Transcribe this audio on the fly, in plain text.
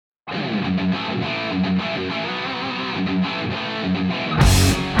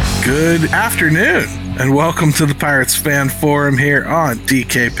Good afternoon, and welcome to the Pirates Fan Forum here on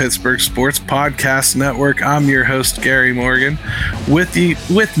DK Pittsburgh Sports Podcast Network. I'm your host, Gary Morgan. With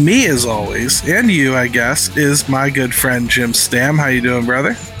me, as always, and you, I guess, is my good friend, Jim Stam. How you doing,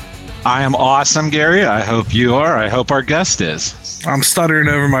 brother? I am awesome, Gary. I hope you are. I hope our guest is. I'm stuttering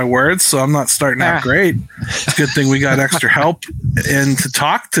over my words, so I'm not starting out great. It's a good thing we got extra help in to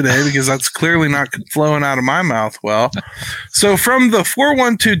talk today, because that's clearly not flowing out of my mouth well. So from the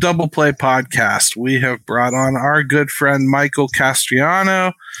 412 Double Play podcast, we have brought on our good friend Michael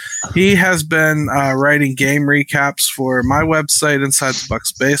Castriano. He has been writing game recaps for my website, Inside the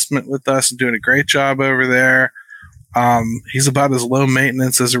Bucks Basement, with us, and doing a great job over there. He's about as low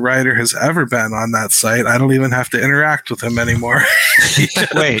maintenance as a writer has ever been on that site. I don't even have to interact with him anymore.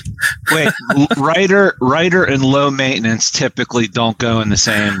 Wait. Writer and low maintenance typically don't go in the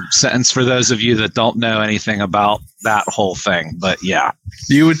same sentence, for those of you that don't know anything about that whole thing. But yeah.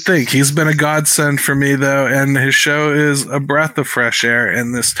 You would think. He's been a godsend for me, though, and his show is a breath of fresh air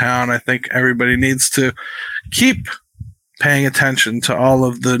in this town. I think everybody needs to keep paying attention to all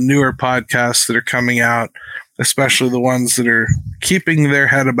of the newer podcasts that are coming out, especially the ones that are keeping their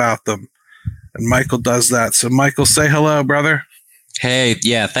head about them. And Michael does that. So, Michael, say hello, brother. Hey,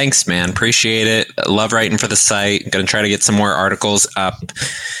 yeah, thanks, man. Appreciate it. Love writing for the site. Going to try to get some more articles up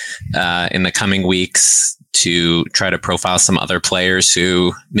in the coming weeks to try to profile some other players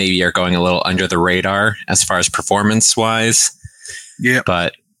who maybe are going a little under the radar as far as performance-wise. Yeah.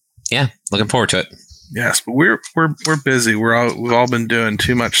 But, yeah, looking forward to it. Yes, but we're busy. We've all been doing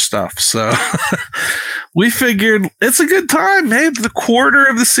too much stuff, so we figured it's a good time. Hey, the quarter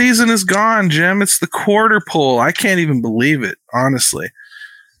of the season is gone, Jim. It's the quarter pull. I can't even believe it, honestly.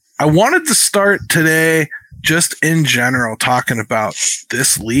 I wanted to start today just in general talking about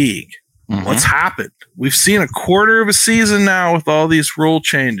this league. Mm-hmm. What's happened? We've seen a quarter of a season now with all these rule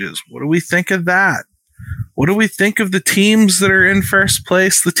changes. What do we think of that? What do we think of the teams that are in first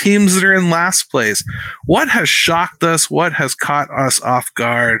place, the teams that are in last place? What has shocked us? What has caught us off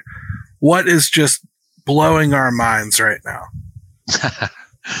guard? What is just blowing our minds right now?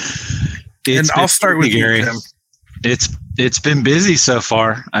 And I'll start with you, Tim. It's been busy so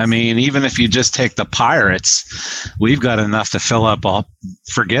far. I mean, even if you just take the Pirates, we've got enough to fill up.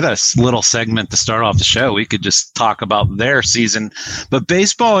 Forget a little segment to start off the show. We could just talk about their season. But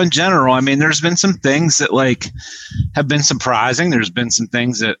baseball in general, I mean, there's been some things that have been surprising. There's been some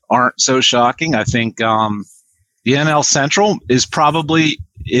things that aren't so shocking. I think the NL Central is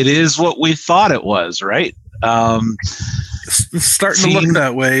what we thought it was, right? It's starting to look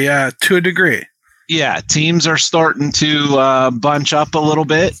that way, yeah, to a degree. Yeah, teams are starting to bunch up a little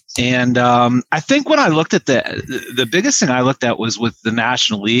bit. And I think when I looked at the biggest thing I looked at was with the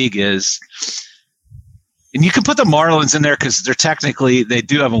National League is, and you can put the Marlins in there because they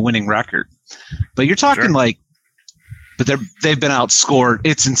do have a winning record. But you're talking but they've been outscored.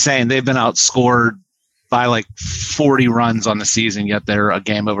 It's insane. They've been outscored by 40 runs on the season, yet they're a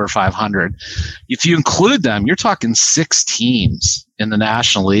game over 500. If you include them, you're talking 6 teams in the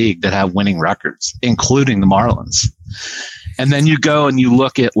National League that have winning records, including the Marlins. And then you go and you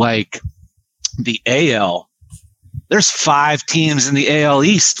look at the AL. There's 5 teams in the AL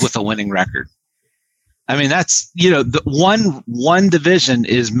East with a winning record. I mean, that's, the one division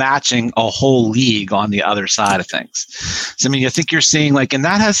is matching a whole league on the other side of things. So, I mean, I think you're seeing and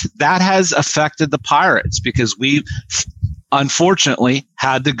that has affected the Pirates, because we unfortunately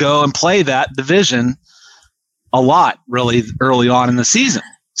had to go and play that division a lot really early on in the season.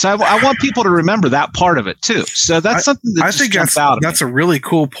 So I want people to remember that part of it too. So that's something that I think that's a really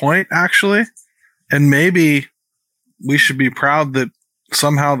cool point, actually. And maybe we should be proud that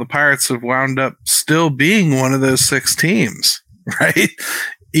somehow the Pirates have wound up still being one of those 6 teams, right?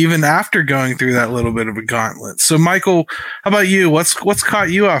 Even after going through that little bit of a gauntlet. So, Michael, how about you? What's caught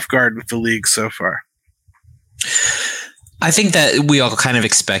you off guard with the league so far? I think that we all kind of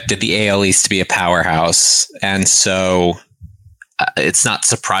expected the AL East to be a powerhouse. And so it's not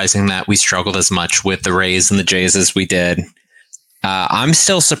surprising that we struggled as much with the Rays and the Jays as we did. I'm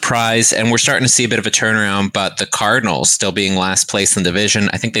still surprised, and we're starting to see a bit of a turnaround, but the Cardinals still being last place in the division.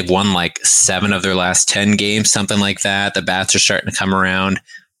 I think they've won 7 of their last 10 games, something like that. The bats are starting to come around.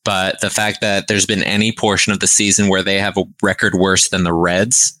 But the fact that there's been any portion of the season where they have a record worse than the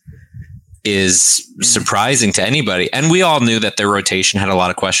Reds is surprising to anybody. And we all knew that their rotation had a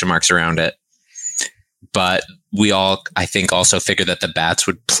lot of question marks around it. But we all, I think, also figured that the bats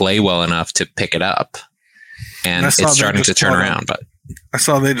would play well enough to pick it up. And it's starting to turn around. But I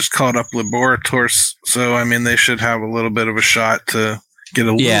saw they just called up Laboratories, so I mean they should have a little bit of a shot to Get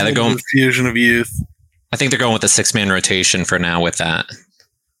a little fusion of youth. I think they're going with a 6-man rotation for now with that.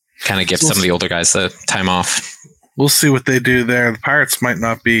 Kind of give some of the older guys the time off. We'll see what they do there. The Pirates might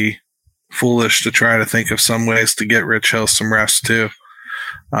not be foolish to try to think of some ways to get Rich Hill some rest too.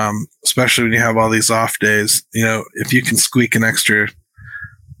 Especially when you have all these off days. You know, if you can squeak an extra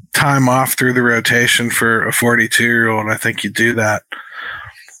time off through the rotation for a 42-year-old, I think you do that.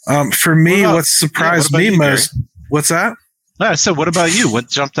 For me, what surprised me most... Gary? What's that? So what about you? What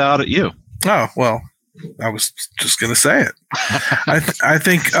jumped out at you? Oh, well, I was just going to say it. I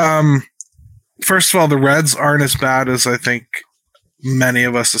think, first of all, the Reds aren't as bad as I think many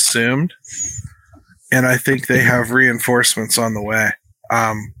of us assumed. And I think they have reinforcements on the way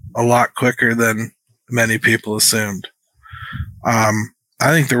a lot quicker than many people assumed.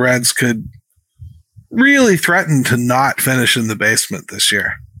 I think the Reds could really threaten to not finish in the basement this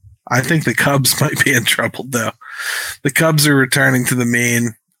year. I think the Cubs might be in trouble, though. The Cubs are returning to the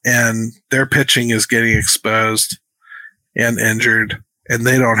mean, and their pitching is getting exposed and injured, and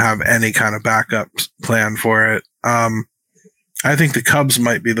they don't have any kind of backup plan for it. I think the Cubs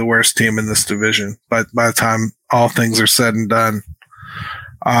might be the worst team in this division, but by the time all things are said and done.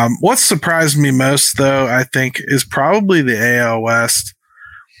 What surprised me most, though, I think, is probably the AL West.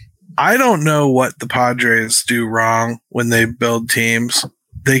 I don't know what the Padres do wrong when they build teams.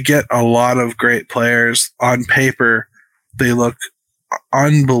 They get a lot of great players. On paper, they look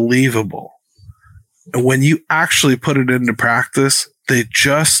unbelievable. And when you actually put it into practice, they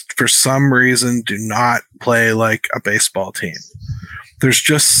just, for some reason, do not play like a baseball team. There's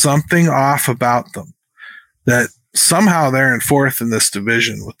just something off about them that somehow they're in fourth in this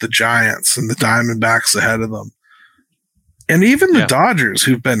division with the Giants and the Diamondbacks ahead of them. And even the Dodgers,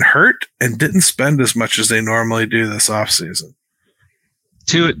 who've been hurt and didn't spend as much as they normally do this offseason.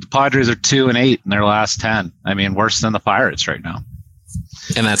 The Padres are 2-8 in their last 10. I mean, worse than the Pirates right now.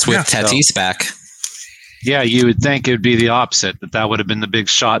 And that's with Tatis back. Yeah, you would think it would be the opposite, that would have been the big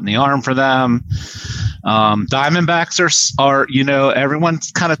shot in the arm for them. Diamondbacks are, you know,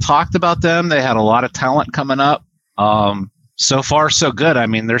 everyone's kind of talked about them. They had a lot of talent coming up. So far, so good. I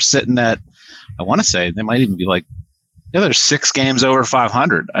mean, they're sitting at, I want to say, they might even be like, they're 6 games over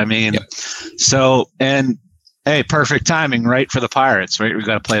 500. I mean, so, and hey, perfect timing, right, for the Pirates, right? We've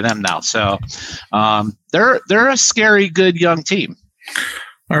got to play them now. So they're a scary, good young team.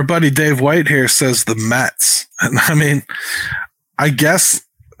 Our buddy Dave White here says the Mets. And I mean, I guess,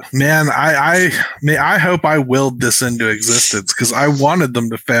 man, I hope I willed this into existence because I wanted them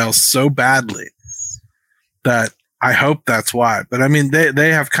to fail so badly that I hope that's why. But I mean,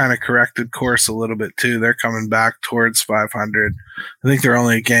 they have kind of corrected course a little bit too. They're coming back towards 500. I think they're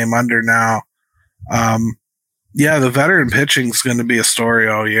only a game under now. Yeah, the veteran pitching is going to be a story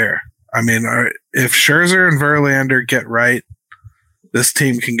all year. I mean, if Scherzer and Verlander get right, this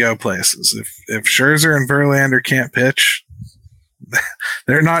team can go places. If Scherzer and Verlander can't pitch,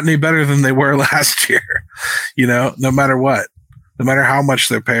 they're not any better than they were last year. You know, no matter what, no matter how much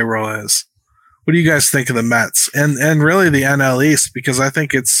their payroll is. What do you guys think of the Mets and really the NL East? Because I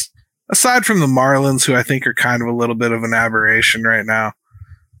think it's, aside from the Marlins, who I think are kind of a little bit of an aberration right now,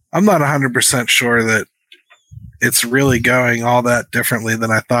 I'm not 100% sure that it's really going all that differently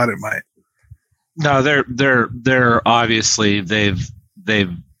than I thought it might. No, they're obviously they've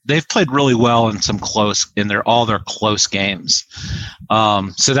played really well in some close all their close games.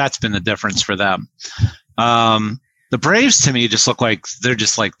 So that's been the difference for them. The Braves to me just look like they're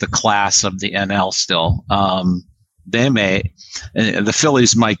just like the class of the NL still. The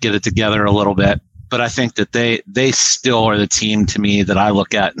Phillies might get it together a little bit, but I think that they still are the team to me that I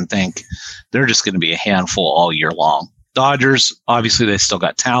look at and think they're just going to be a handful all year long. Dodgers, obviously they still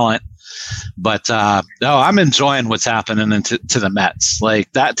got talent, but I'm enjoying what's happening to the Mets. Like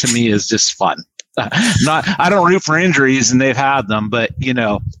that to me is just fun. I don't root for injuries, and they've had them, but you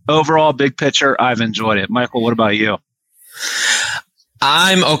know, overall big picture, I've enjoyed it. Michael, what about you?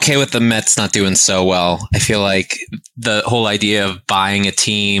 I'm okay with the Mets not doing so well. I feel like the whole idea of buying a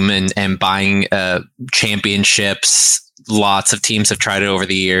team and buying championships, lots of teams have tried it over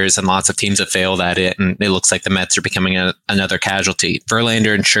the years, and lots of teams have failed at it. And it looks like the Mets are becoming another casualty.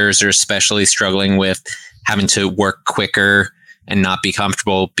 Verlander and Scherzer especially struggling with having to work quicker and not be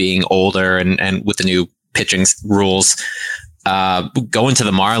comfortable being older and with the new pitching rules. Going to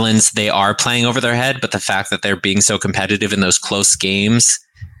the Marlins, they are playing over their head, but the fact that they're being so competitive in those close games,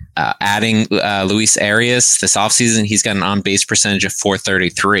 adding Luis Arias this offseason, he's got an on-base percentage of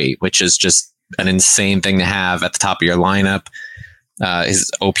 .433, which is just an insane thing to have at the top of your lineup.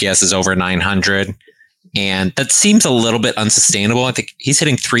 His OPS is over 900, and that seems a little bit unsustainable. I think he's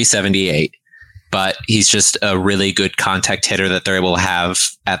hitting .378. but he's just a really good contact hitter that they're able to have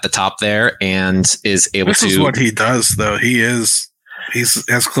at the top there, and is able This is what he does, though. He's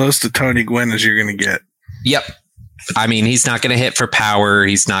as close to Tony Gwynn as you're going to get. Yep. I mean, he's not going to hit for power.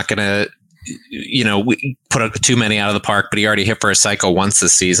 He's not going to, put too many out of the park, but he already hit for a cycle once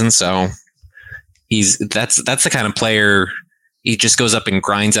this season. So that's the kind of player. He just goes up and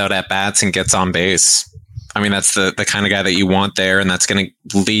grinds out at bats and gets on base. I mean, that's the kind of guy that you want there, and that's going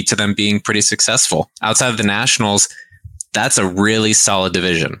to lead to them being pretty successful. Outside of the Nationals, that's a really solid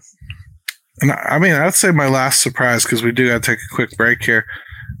division. And I mean, I'd say my last surprise, because we do got to take a quick break here,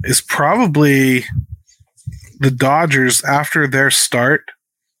 is probably the Dodgers. After their start,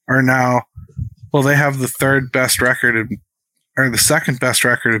 are now, well, they have the third best record or the second best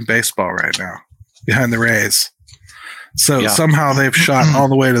record in baseball right now, behind the Rays. So somehow they've shot all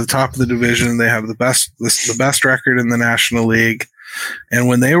the way to the top of the division. They have the best record in the National League. And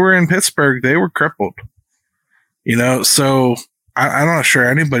when they were in Pittsburgh, they were crippled. So I'm not sure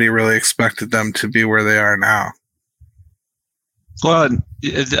anybody really expected them to be where they are now. Well,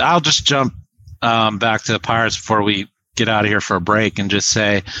 I'll just jump back to the Pirates before we get out of here for a break and just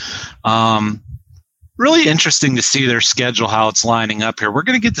say, really interesting to see their schedule, how it's lining up here. We're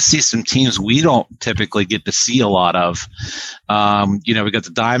going to get to see some teams we don't typically get to see a lot of. We got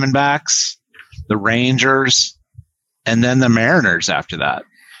the Diamondbacks, the Rangers, and then the Mariners after that.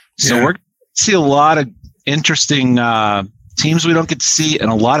 So we're going to see a lot of interesting teams we don't get to see,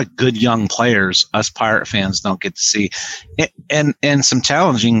 and a lot of good young players us Pirate fans don't get to see, and some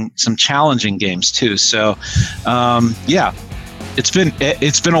challenging games too. So, it's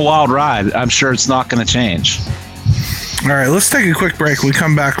been a wild ride. I'm sure it's not going to change. All right, let's take a quick break. When we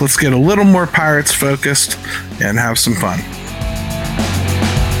come back, let's get a little more Pirates focused and have some fun.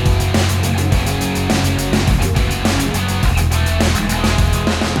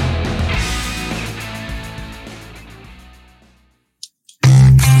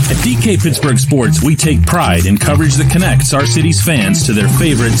 At DK Pittsburgh Sports, we take pride in coverage that connects our city's fans to their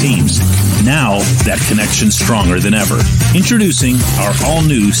favorite teams. Now, that connection's stronger than ever. Introducing our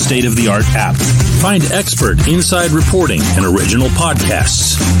all-new state-of-the-art app. Find expert inside reporting and original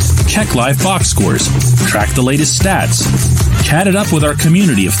podcasts. Check live box scores. Track the latest stats. Chat it up with our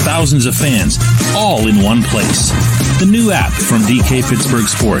community of thousands of fans, all in one place. The new app from DK Pittsburgh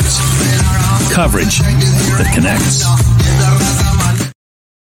Sports. Coverage that connects.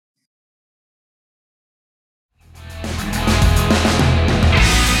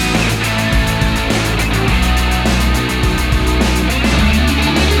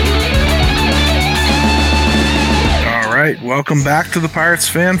 Welcome back to the Pirates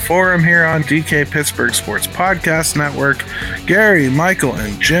Fan Forum here on DK Pittsburgh Sports Podcast Network. Gary, Michael,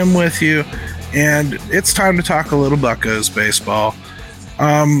 and Jim with you, and it's time to talk a little Buccos baseball.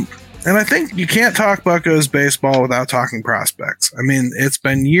 And I think you can't talk Buccos baseball without talking prospects. I mean, it's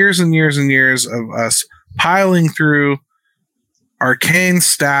been years and years and years of us piling through arcane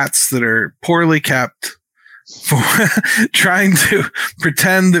stats that are poorly kept, for trying to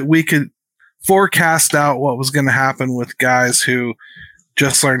pretend that we could forecast out what was going to happen with guys who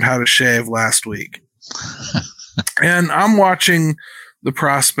just learned how to shave last week. And I'm watching the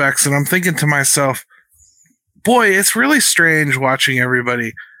prospects and I'm thinking to myself, boy, it's really strange watching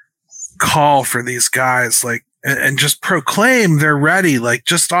everybody call for these guys and just proclaim they're ready, like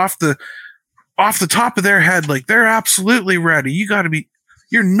just off the top of their head, like they're absolutely ready.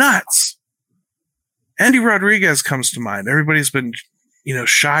 You're nuts. Andy Rodriguez comes to mind. Everybody's been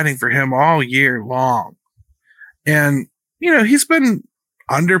shining for him all year long. And, he's been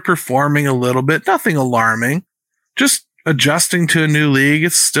underperforming a little bit, nothing alarming, just adjusting to a new league.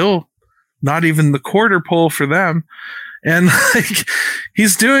 It's still not even the quarter pole for them. And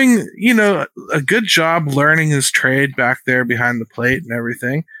he's doing, a good job learning his trade back there behind the plate and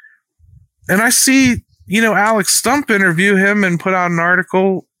everything. And I see, Alex Stump interview him and put out an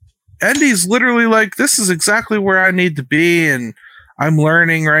article. Andy's literally like, this is exactly where I need to be. And I'm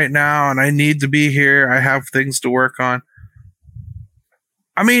learning right now and I need to be here. I have things to work on.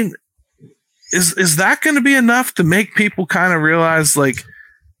 I mean, is that going to be enough to make people kind of realize, like,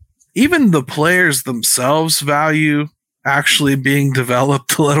 even the players themselves value actually being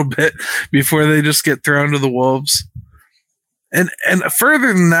developed a little bit before they just get thrown to the wolves? And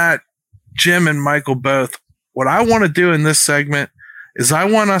further than that, Jim and Michael both, what I want to do in this segment is I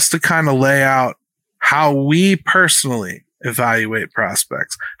want us to kind of lay out how we personally evaluate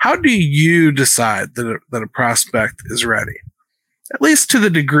prospects. How do you decide that a prospect is ready? At least to the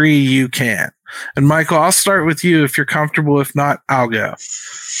degree you can. And Michael, I'll start with you if you're comfortable. If not, I'll go.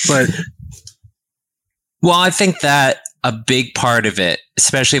 But well, I think that a big part of it,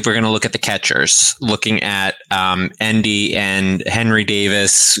 especially if we're going to look at the catchers, looking at Endy and Henry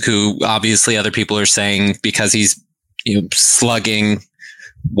Davis, who obviously other people are saying because he's slugging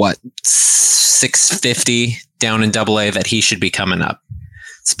 650 down in AA that he should be coming up,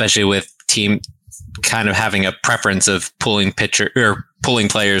 especially with team kind of having a preference of pulling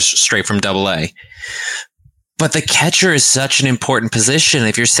players straight from AA. But the catcher is such an important position.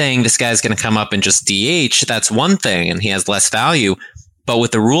 If you're saying this guy's going to come up and just DH, that's one thing, and he has less value. But with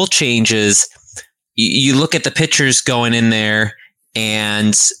the rule changes, you look at the pitchers going in there,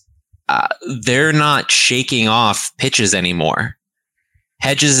 and they're not shaking off pitches anymore.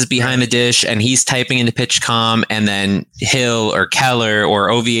 Hedges is behind the dish, and he's typing into PitchCom, and then Hill or Keller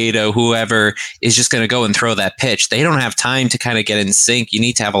or Oviedo, whoever, is just going to go and throw that pitch. They don't have time to kind of get in sync. You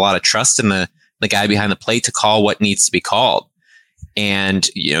need to have a lot of trust in the guy behind the plate to call what needs to be called. And,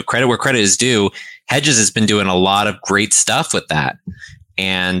 credit where credit is due. Hedges has been doing a lot of great stuff with that.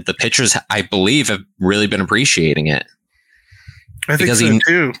 And the pitchers, I believe, have really been appreciating it. I think so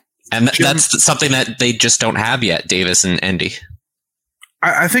too. And that's something that they just don't have yet, Davis and Endy.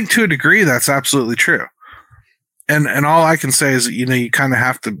 I think to a degree that's absolutely true. And all I can say is, you kind of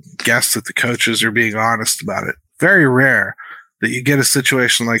have to guess that the coaches are being honest about it. Very rare that you get a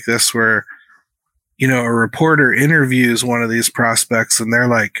situation like this where, a reporter interviews one of these prospects and they're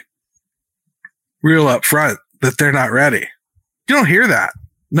like real upfront that they're not ready. You don't hear that.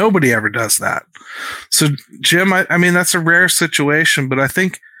 Nobody ever does that. So Jim, I mean, that's a rare situation, but I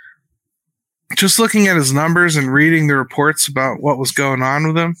think just looking at his numbers and reading the reports about what was going on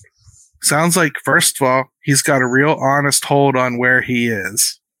with him, sounds like, first of all, he's got a real honest hold on where he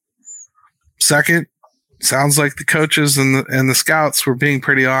is. Second, sounds like the coaches and the scouts were being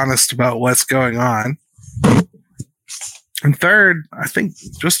pretty honest about what's going on. And third, I think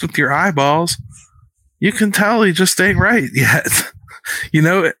just with your eyeballs, you can tell he just ain't right yet.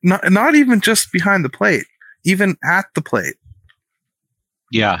 Not even just behind the plate, even at the plate.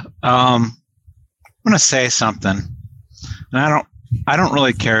 Yeah. I'm going to say something, and I don't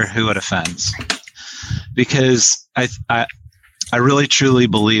really care who it offends, because I really truly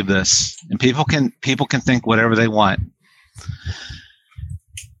believe this, and people can think whatever they want.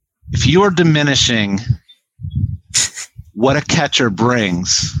 If you are diminishing what a catcher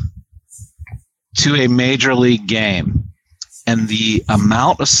brings to a major league game and the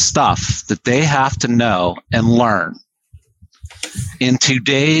amount of stuff that they have to know and learn in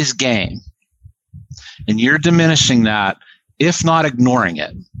today's game, and you're diminishing that, if not ignoring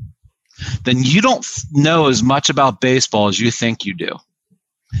it, then you don't know as much about baseball as you think you do.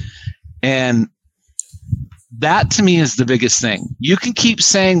 And that, to me, is the biggest thing. You can keep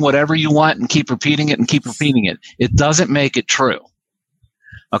saying whatever you want and keep repeating it and keep repeating it. It doesn't make it true.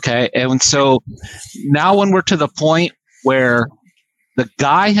 Okay? And so now when we're to the point where the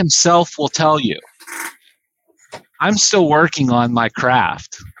guy himself will tell you, I'm still working on my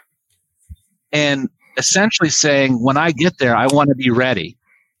craft, and essentially saying, when I get there, I want to be ready.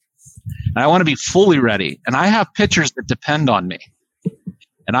 And I want to be fully ready. And I have pitchers that depend on me.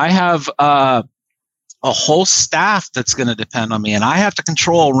 And I have a whole staff that's going to depend on me. And I have to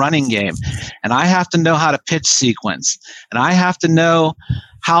control a running game. And I have to know how to pitch sequence. And I have to know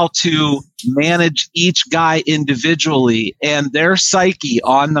how to manage each guy individually and their psyche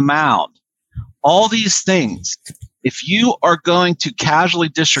on the mound. All these things. If you are going to casually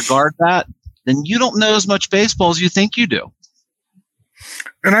disregard that, then you don't know as much baseball as you think you do.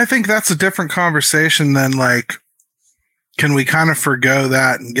 And I think that's a different conversation than, like, can we kind of forgo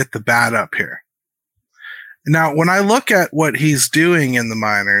that and get the bat up here? Now, when I look at what he's doing in the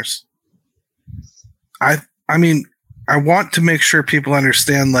minors, I mean, I want to make sure people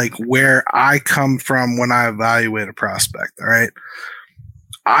understand, like, where I come from when I evaluate a prospect. All right.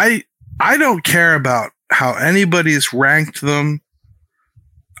 I don't care about how anybody's ranked them.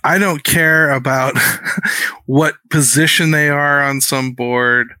 I don't care about what position they are on some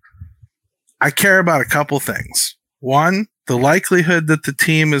board. I care about a couple things. One, the likelihood that the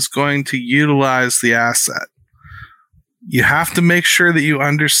team is going to utilize the asset. You have to make sure that you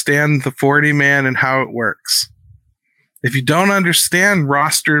understand the 40-man and how it works. If you don't understand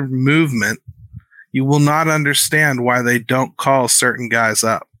roster movement, you will not understand why they don't call certain guys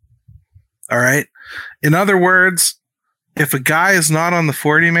up. All right? In other words, if a guy is not on the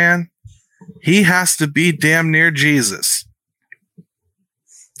 40-man, he has to be damn near Jesus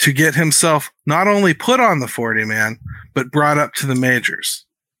to get himself not only put on the 40-man, but brought up to the majors.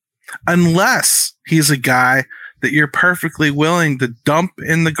 Unless he's a guy that you're perfectly willing to dump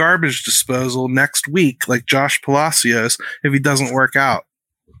in the garbage disposal next week, like Josh Palacios, if he doesn't work out.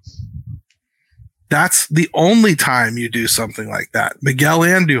 That's the only time you do something like that. Miguel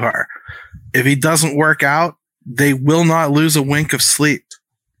Andujar, if he doesn't work out, they will not lose a wink of sleep.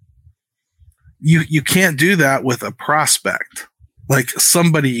 You can't do that with a prospect, like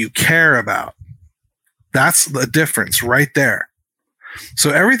somebody you care about. That's the difference right there. So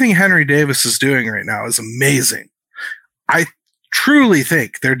everything Henry Davis is doing right now is amazing. I truly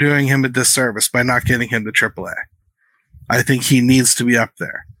think they're doing him a disservice by not getting him to AAA. I think he needs to be up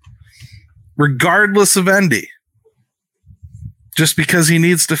there, regardless of Endy, just because he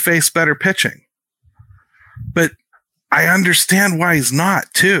needs to face better pitching. But I understand why he's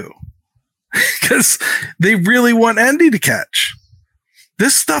not, too, because they really want Endy to catch.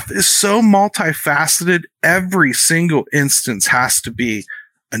 This stuff is so multifaceted. Every single instance has to be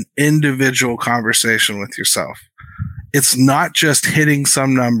an individual conversation with yourself. It's not just hitting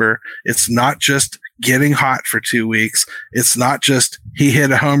some number. It's not just getting hot for 2 weeks. It's not just he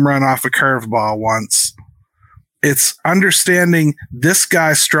hit a home run off a curveball once. It's understanding this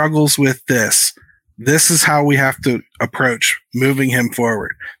guy struggles with this. This is how we have to approach moving him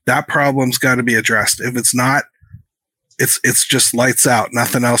forward. That problem's got to be addressed. If it's not, it's just lights out.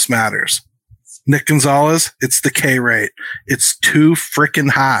 Nothing else matters. Nick Gonzalez, it's the K rate. It's too freaking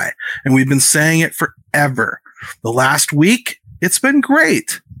high. And we've been saying it forever. The last week, it's been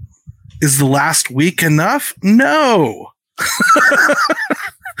great. Is the last week enough? No.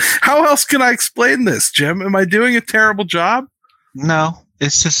 How else can I explain this, Jim? Am I doing a terrible job? No.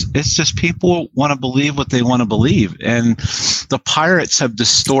 It's just people want to believe what they want to believe. And the Pirates have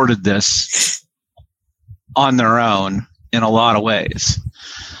distorted this on their own in a lot of ways,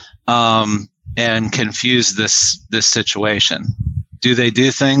 and confused this situation. Do they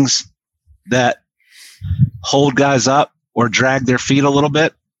do things that hold guys up or drag their feet a little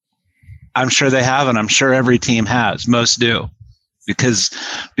bit? I'm sure they have, and I'm sure every team has. Most do.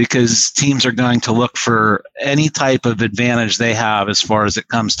 Because teams are going to look for any type of advantage they have as far as it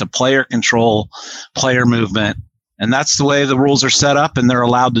comes to player control, player movement. And that's the way the rules are set up, and they're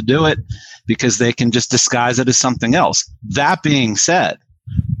allowed to do it because they can just disguise it as something else. That being said,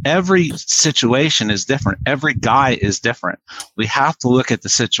 every situation is different. Every guy is different. We have to look at the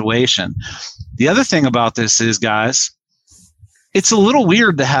situation. The other thing about this is, guys, it's a little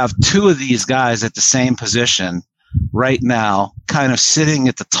weird to have two of these guys at the same position right now, kind of sitting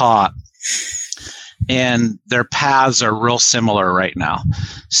at the top, and their paths are real similar right now.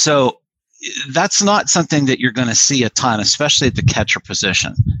 So that's not something that you're going to see a ton, especially at the catcher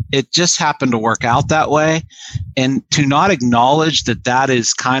position. It just happened to work out that way. And to not acknowledge that that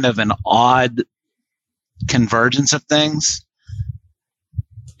is kind of an odd convergence of things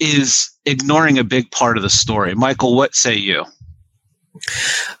is ignoring a big part of the story. Michael, what say you?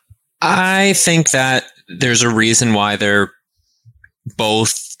 I think that there's a reason why they're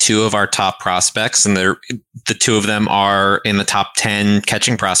both two of our top prospects, and the two of them are in the top 10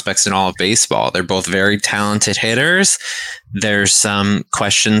 catching prospects in all of baseball. They're both very talented hitters. There's some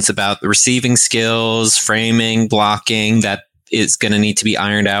questions about the receiving skills, framing, blocking that is going to need to be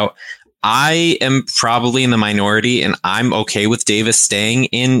ironed out. I am probably in the minority, and I'm okay with Davis staying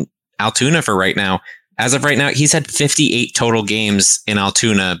in Altoona for right now. As of right now, he's had 58 total games in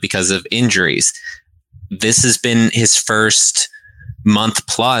Altoona because of injuries. This has been his first month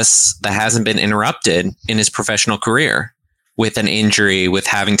plus that hasn't been interrupted in his professional career with an injury, with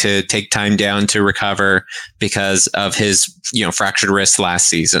having to take time down to recover because of his, fractured wrist last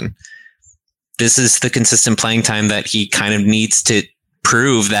season. This is the consistent playing time that he kind of needs to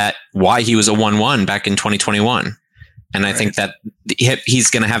prove that why he was a 1-1 back in 2021. And I think that he's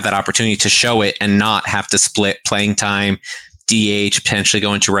going to have that opportunity to show it and not have to split playing time, DH, potentially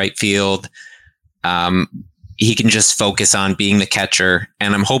go into right field. He can just focus on being the catcher.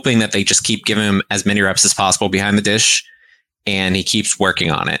 And I'm hoping that they just keep giving him as many reps as possible behind the dish, and he keeps working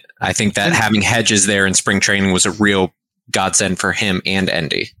on it. I think that having Hedges there in spring training was a real godsend for him and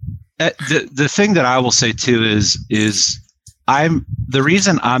Endy. The thing that I will say too is the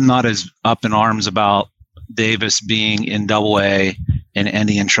reason I'm not as up in arms about Davis being in AA and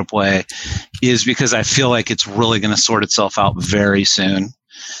Endy in AAA is because I feel like it's really going to sort itself out very soon.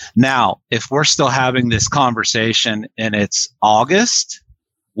 Now, if we're still having this conversation and it's August,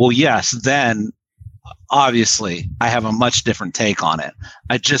 well, yes, then obviously I have a much different take on it.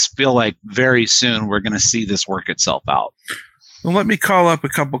 I just feel like very soon we're going to see this work itself out. Well, let me call up a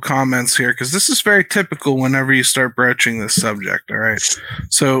couple comments here, because this is very typical whenever you start broaching this subject. All right.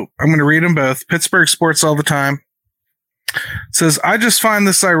 So I'm going to read them both. Pittsburgh Sports All the Time says, I just find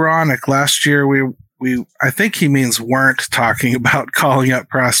this ironic. Last year, I think he means weren't talking about calling up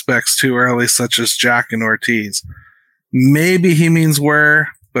prospects too early, such as Jack and Ortiz. Maybe he means were.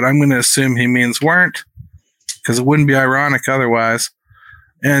 but I'm going to assume he means weren't, because it wouldn't be ironic otherwise.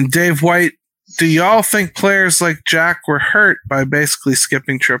 And Dave White, do y'all think players like Jack were hurt by basically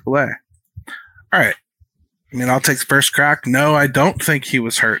skipping AAA? All right. I mean, I'll take the first crack. No, I don't think he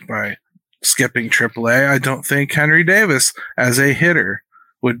was hurt by skipping AAA. I don't think Henry Davis, as a hitter,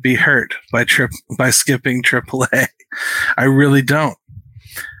 would be hurt by skipping AAA. I really don't.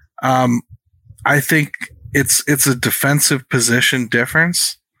 I think it's a defensive position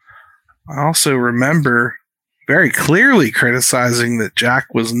difference. I also remember very clearly criticizing that Jack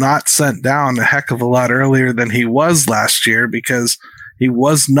was not sent down a heck of a lot earlier than he was last year, because he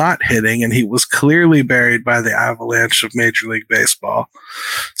was not hitting and he was clearly buried by the avalanche of Major League Baseball.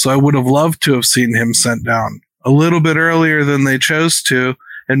 So I would have loved to have seen him sent down a little bit earlier than they chose to,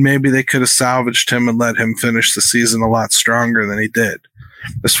 and maybe they could have salvaged him and let him finish the season a lot stronger than he did.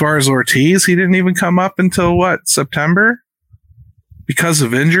 As far as Ortiz, he didn't even come up until September? Because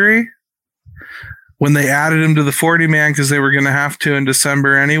of injury? When they added him to the 40-man because they were going to have to in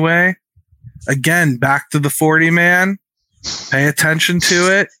December anyway. Again, back to the 40-man. Pay attention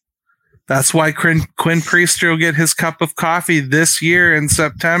to it. That's why Quinn Priester will get his cup of coffee this year in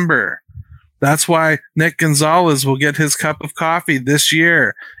September. That's why Nick Gonzalez will get his cup of coffee this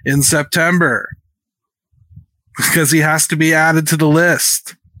year in September. Because he has to be added to the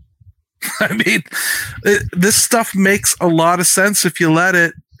list. I mean, this stuff makes a lot of sense if you let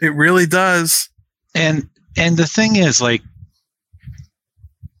it. It really does. And the thing is, like,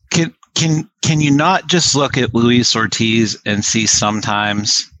 can you not just look at Luis Ortiz and see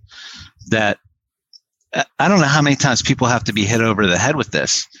sometimes that, I don't know how many times people have to be hit over the head with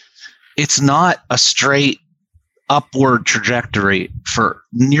this. It's not a straight upward trajectory for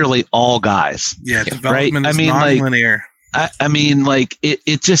nearly all guys. Yeah, development is non-linear. I mean,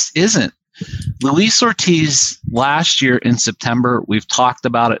 it just isn't. Luis Ortiz last year in September, we've talked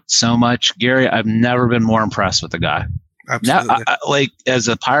about it so much. Gary, I've never been more impressed with the guy. Absolutely. Now, as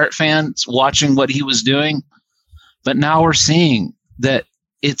a Pirate fan, watching what he was doing, but now we're seeing that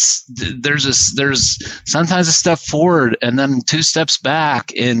there's sometimes a step forward and then 2 steps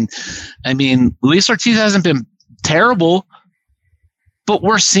back. And I mean, Luis Ortiz hasn't been terrible, but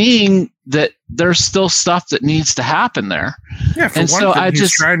we're seeing that there's still stuff that needs to happen there. Yeah, for one thing,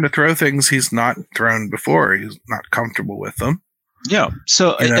 he's trying to throw things he's not thrown before. He's not comfortable with them. Yeah.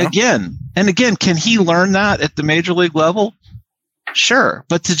 So again, can he learn that at the major league level? Sure.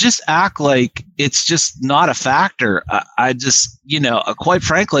 But to just act like it's just not a factor, I just, quite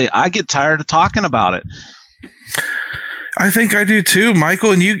frankly, I get tired of talking about it. I think I do too,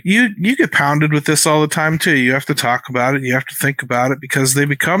 Michael. And you get pounded with this all the time too. You have to talk about it. You have to think about it because they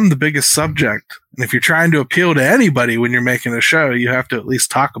become the biggest subject. And if you're trying to appeal to anybody when you're making a show, you have to at least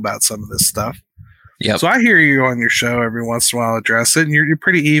talk about some of this stuff. Yep. So I hear you on your show every once in a while address it, and you're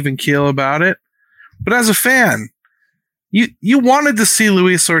pretty even keel about it. But as a fan, you wanted to see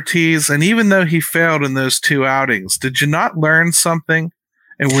Luis Ortiz, and even though he failed in those 2 outings, did you not learn something?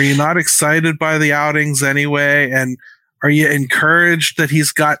 And were you not excited by the outings anyway? And are you encouraged that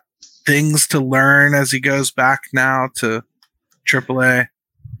he's got things to learn as he goes back now to AAA?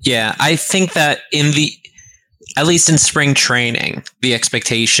 Yeah, I think that at least in spring training, the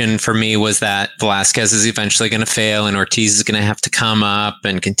expectation for me was that Velasquez is eventually going to fail and Ortiz is going to have to come up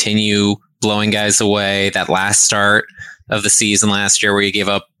and continue blowing guys away. That last start of the season last year where he gave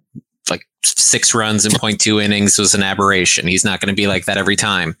up like 6 runs in 0.2 innings was an aberration. He's not going to be like that every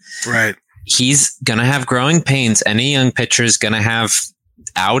time. Right. He's going to have growing pains. Any young pitcher is going to have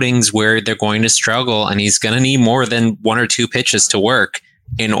outings where they're going to struggle, and he's going to need more than 1 or 2 pitches to work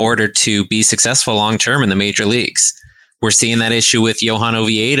in order to be successful long-term in the major leagues. We're seeing that issue with Johan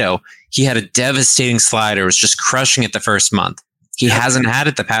Oviedo. He had a devastating slider, was just crushing it the first month. He hasn't had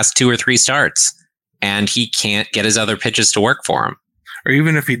it the past 2 or 3 starts, and he can't get his other pitches to work for him. Or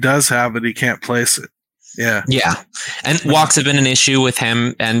even if he does have it, he can't place it. Yeah. Yeah. And walks have been an issue with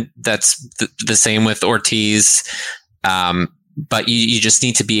him, and that's the same with Ortiz. But you just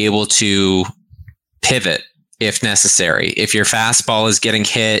need to be able to pivot if necessary. If your fastball is getting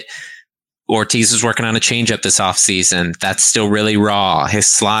hit, Ortiz was working on a changeup this offseason. That's still really raw. His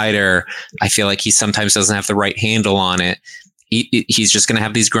slider, I feel like he sometimes doesn't have the right handle on it. He's just going to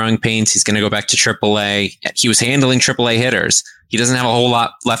have these growing pains. He's going to go back to AAA. He was handling AAA hitters. He doesn't have a whole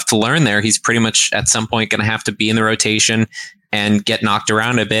lot left to learn there. He's pretty much at some point going to have to be in the rotation and get knocked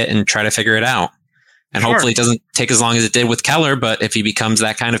around a bit and try to figure it out. And hopefully it doesn't take as long as it did with Keller, but if he becomes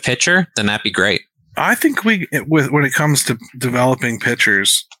that kind of pitcher, then that'd be great. I think when it comes to developing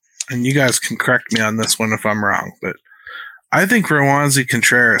pitchers, and you guys can correct me on this one if I'm wrong, but I think Roansy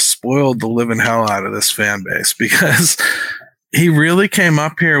Contreras spoiled the living hell out of this fan base because he really came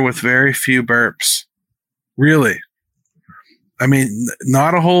up here with very few burps. Really. I mean,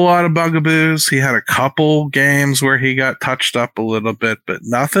 not a whole lot of bugaboos. He had a couple games where he got touched up a little bit, but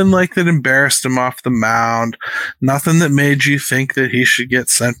nothing like that embarrassed him off the mound. Nothing that made you think that he should get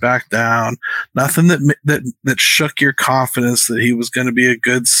sent back down. Nothing that shook your confidence that he was going to be a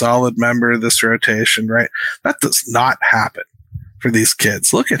good, solid member of this rotation, right? That does not happen for these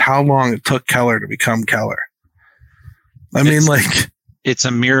kids. Look at how long it took Keller to become Keller. I mean, it's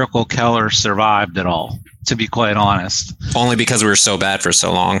a miracle Keller survived it all, to be quite honest. Only because we were so bad for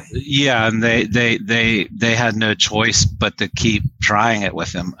so long. Yeah, and they had no choice but to keep trying it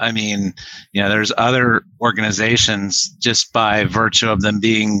with him. I mean, there's other organizations, just by virtue of them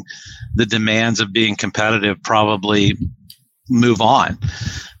being the demands of being competitive, probably move on.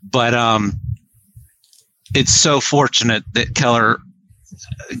 But it's so fortunate that Keller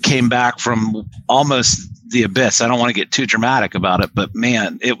came back from almost the abyss. I don't want to get too dramatic about it, but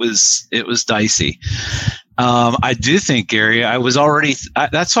man, it was dicey. I do think, Gary,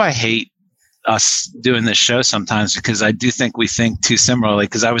 that's why I hate us doing this show sometimes, because I do think we think too similarly,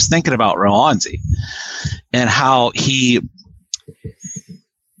 because I was thinking about Roansy and how he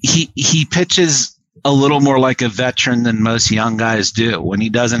pitches a little more like a veteran than most young guys do. When he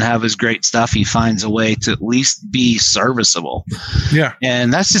doesn't have his great stuff, he finds a way to at least be serviceable. Yeah.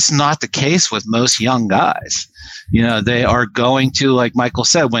 And that's just not the case with most young guys. They are going to, like Michael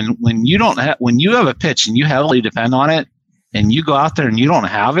said, when you have a pitch and you heavily depend on it and you go out there and you don't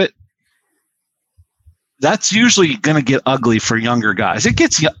have it, that's usually going to get ugly for younger guys. It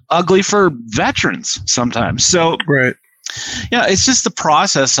gets ugly for veterans sometimes. So, right. Yeah, it's just the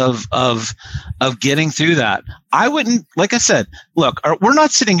process of getting through that. I wouldn't, like I said, look, we're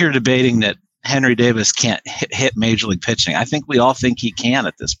not sitting here debating that Henry Davis can't hit major league pitching. I think we all think he can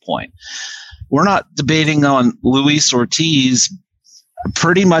at this point. We're not debating on Luis Ortiz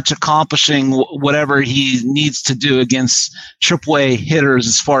pretty much accomplishing whatever he needs to do against AAA hitters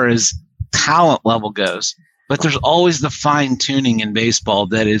as far as talent level goes. But there's always the fine tuning in baseball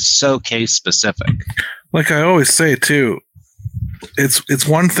that is so case specific. Like I always say too, it's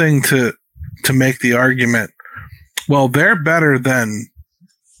one thing to make the argument, well, they're better than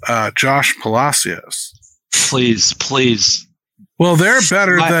Josh Palacios. Please. Well, they're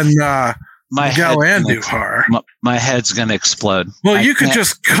better than Miguel Andujar. My head's going to explode. Well, you could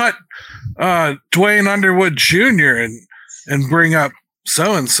just cut Dwayne Underwood Jr. and bring up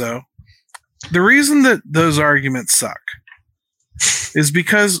so-and-so. The reason that those arguments suck is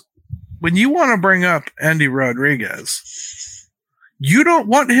because when you want to bring up Andy Rodriguez, you don't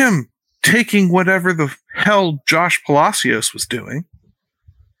want him taking whatever the hell Josh Palacios was doing.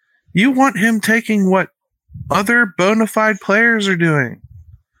 You want him taking what other bona fide players are doing.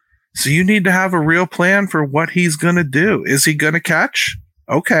 So you need to have a real plan for what he's going to do. Is he going to catch?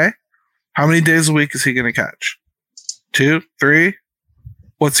 Okay. How many days a week is he going to catch? 2, 3?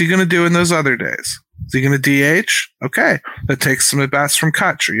 What's he going to do in those other days? Is he going to DH? Okay. That takes some at-bats from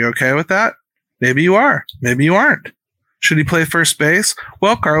Kutch. Are you okay with that? Maybe you are. Maybe you aren't. Should he play first base?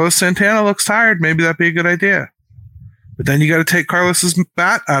 Well, Carlos Santana looks tired. Maybe that'd be a good idea. But then you got to take Carlos's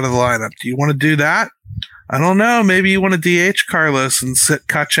bat out of the lineup. Do you want to do that? I don't know. Maybe you want to DH Carlos and sit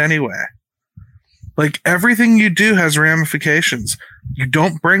Kutch anyway. Like, everything you do has ramifications. You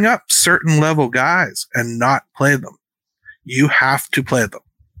don't bring up certain level guys and not play them. You have to play them.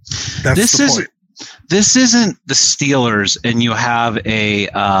 That's the point. This isn't the Steelers and you have a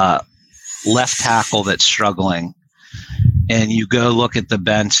left tackle that's struggling and you go look at the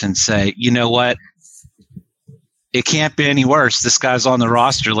bench and say, you know what? It can't be any worse. This guy's on the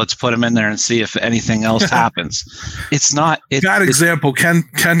roster. Let's put him in there and see if anything else happens. It's not. Example,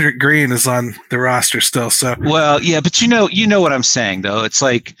 Kendrick Green is on the roster still. So well, yeah, but you know what I'm saying though. It's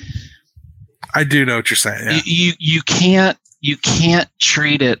like I do know what you're saying. Yeah. You can't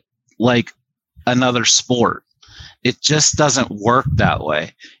treat it like another sport. It just doesn't work that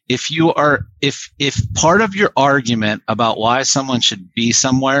way. If part of your argument about why someone should be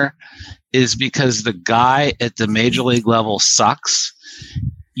somewhere is because the guy at the major league level sucks,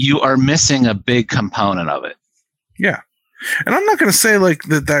 you are missing a big component of it. Yeah. And I'm not going to say like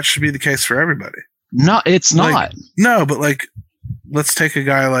that should be the case for everybody. No, it's not. No, but like, let's take a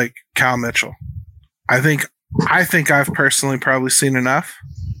guy like Cal Mitchell. I think I've personally probably seen enough,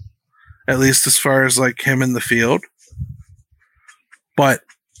 at least as far as like him in the field. But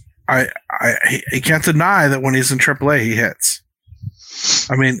I can't deny that when he's in AAA, he hits.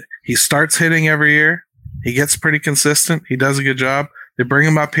 I mean, he starts hitting every year. He gets pretty consistent. He does a good job. They bring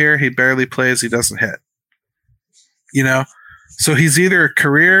him up here. He barely plays. He doesn't hit. So he's either a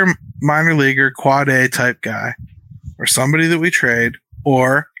career minor leaguer, quad A type guy, or somebody that we trade,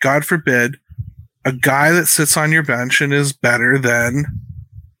 or God forbid, a guy that sits on your bench and is better than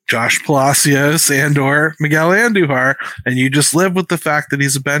Josh Palacios and or Miguel Andujar, and you just live with the fact that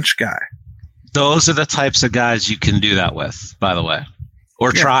he's a bench guy. Those are the types of guys you can do that with, by the way,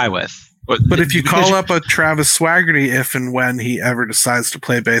 or try with. But if you call up a Travis Swaggerty if and when he ever decides to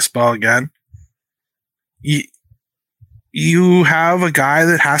play baseball again, you have a guy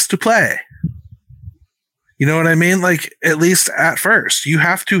that has to play. You know what I mean? Like, at least at first, you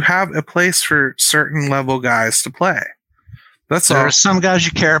have to have a place for certain level guys to play. That's all. There are some guys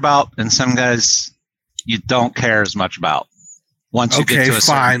you care about and some guys you don't care as much about. Once you get to a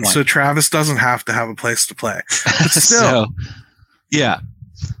certain point. So Travis doesn't have to have a place to play. But still. Yeah.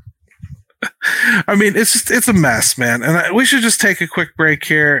 I mean, it's a mess, man. And we should just take a quick break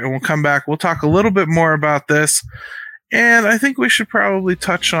here and we'll come back. We'll talk a little bit more about this. And I think we should probably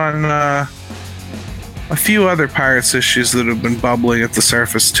touch on a few other Pirates issues that have been bubbling at the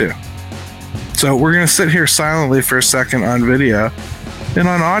surface too. So we're going to sit here silently for a second on video, and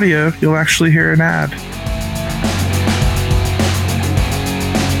on audio, you'll actually hear an ad.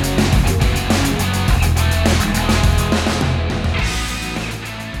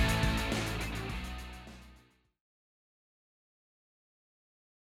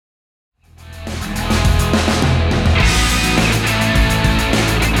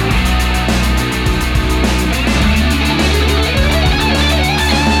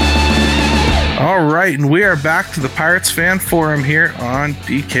 And we are back to the Pirates Fan Forum here on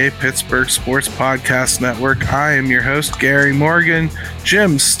DK Pittsburgh Sports Podcast Network. I am your host, Gary Morgan.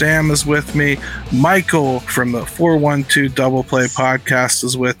 Jim Stam is with me. Michael from the 412 Double Play Podcast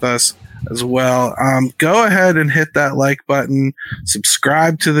is with us as well. Go ahead and hit that like button,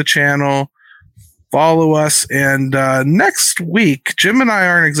 subscribe to the channel, follow us, and next week, Jim and I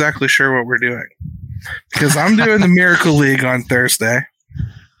aren't exactly sure what we're doing because I'm doing the Miracle League on Thursday.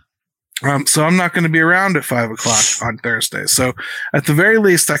 So I'm not going to be around at 5 o'clock on Thursday. So at the very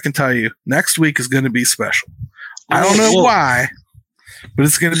least, I can tell you next week is going to be special. I don't know why, but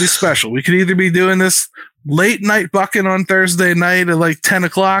it's going to be special. We could either be doing this late night bucking on Thursday night at like 10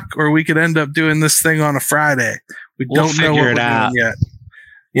 o'clock, or we could end up doing this thing on a Friday. We'll don't know what we're doing yet.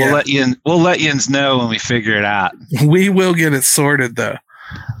 We'll let yins know when we figure it out. We will get it sorted though.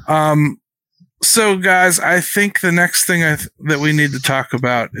 So, guys, I think the next thing that we need to talk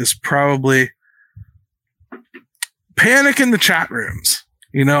about is probably panic in the chat rooms.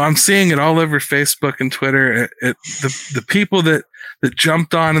 You know, I'm seeing it all over Facebook and Twitter. The people that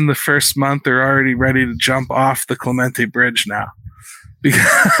jumped on in the first month are already ready to jump off the Clemente Bridge now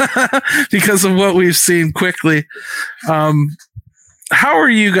because of what we've seen quickly. How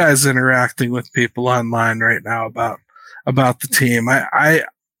are you guys interacting with people online right now about the team?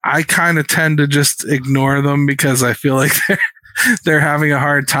 I kind of tend to just ignore them because I feel like they're having a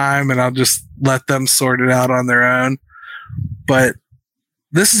hard time, and I'll just let them sort it out on their own. But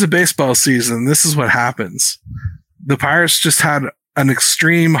this is a baseball season. This is what happens. The Pirates just had an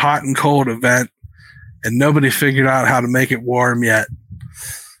extreme hot and cold event, and nobody figured out how to make it warm yet.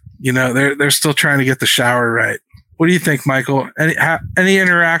 You know, they're still trying to get the shower right. What do you think, Michael? Any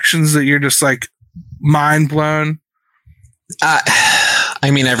interactions that you're just like mind blown? I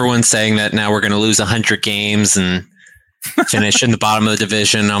mean, everyone's saying that now we're going to lose 100 games and finish in the bottom of the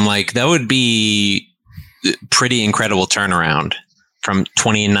division. I'm like, that would be pretty incredible turnaround from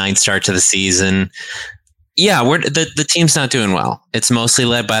 20-9 start to the season. Yeah, the team's not doing well. It's mostly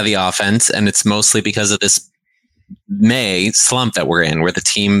led by the offense, and it's mostly because of this May slump that we're in, where the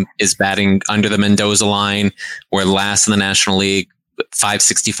team is batting under the Mendoza line. We're last in the National League,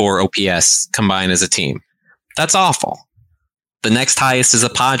 564 OPS combined as a team. That's awful. The next highest is the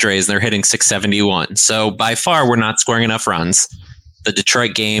Padres, and they're hitting 671. So by far, we're not scoring enough runs. The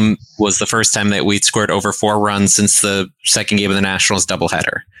Detroit game was the first time that we'd scored over 4 runs since the second game of the Nationals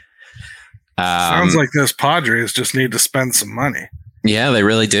doubleheader. Sounds like those Padres just need to spend some money. Yeah, they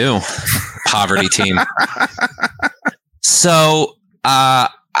really do. Poverty team. So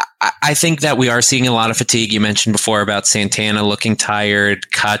I think that we are seeing a lot of fatigue. You mentioned before about Santana looking tired.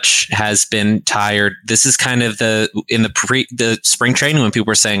 Kutch has been tired. This is kind of the spring training when people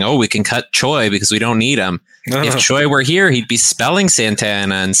were saying, "Oh, we can cut Choi because we don't need him." If Choi were here, he'd be spelling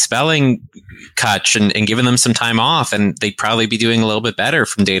Santana and spelling Kutch and giving them some time off, and they'd probably be doing a little bit better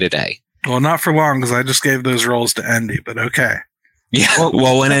from day to day. Well, not for long because I just gave those roles to Endy, but okay. Yeah.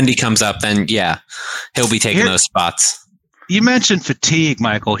 Well, when Endy comes up, then yeah, he'll be taking those spots. You mentioned fatigue,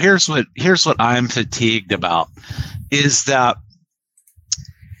 Michael. Here's what I'm fatigued about is that,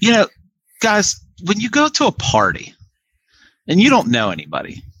 you know, guys, when you go to a party and you don't know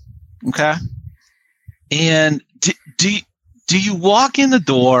anybody, okay, and do you walk in the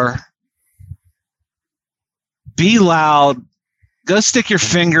door, be loud, go stick your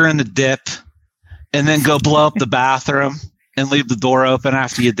finger in the dip, and then go blow up the bathroom and leave the door open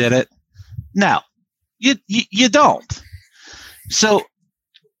after you did it? No, you don't. So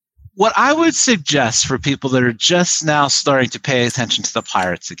what I would suggest for people that are just now starting to pay attention to the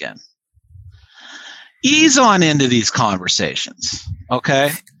Pirates again, ease on into these conversations,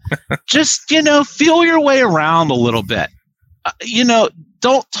 okay? Just, feel your way around a little bit.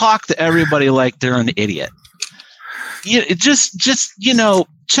 Don't talk to everybody like they're an idiot. Just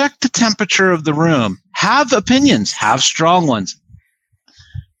check the temperature of the room. Have opinions, have strong ones,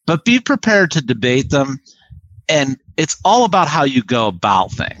 but be prepared to debate them. And it's all about how you go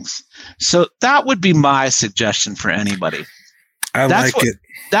about things. So that would be my suggestion for anybody. Like it.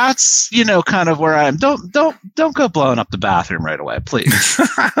 That's, kind of where I am. Don't go blowing up the bathroom right away, please.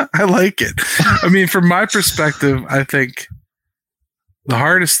 I like it. I mean, from my perspective, I think the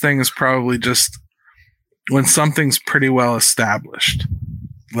hardest thing is probably just when something's pretty well established.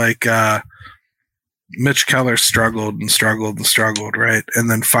 Like Mitch Keller struggled, right? And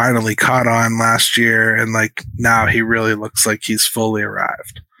then finally caught on last year, and now he really looks like he's fully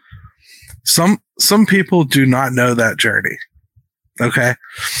arrived. Some people do not know that journey. Okay.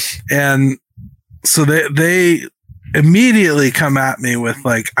 And so they immediately come at me with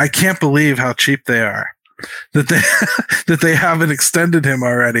I can't believe how cheap they are, that they haven't extended him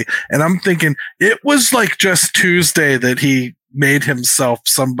already. And I'm thinking it was just Tuesday that he made himself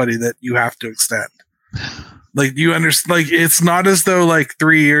somebody that you have to extend. You understand, it's not as though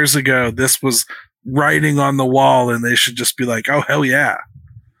 3 years ago this was writing on the wall and they should just be oh, hell yeah.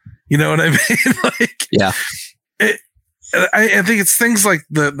 You know what I mean? Yeah. I think it's things like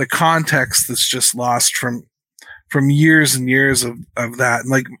the context that's just lost from years and years of that.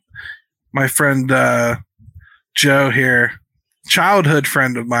 And my friend Joe here, childhood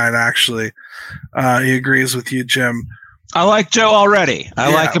friend of mine, actually, he agrees with you, Jim. I like Joe already.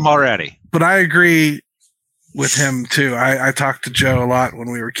 I like him already. But I agree with him too. I talked to Joe a lot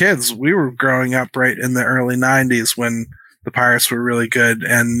when we were kids. We were growing up right in the early 90s when the Pirates were really good,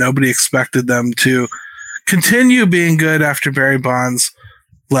 and nobody expected them to continue being good after Barry Bonds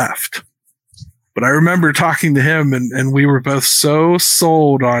left. But I remember talking to him, and we were both so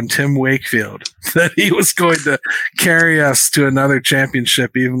sold on Tim Wakefield that he was going to carry us to another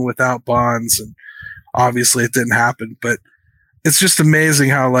championship even without Bonds. And obviously it didn't happen, but it's just amazing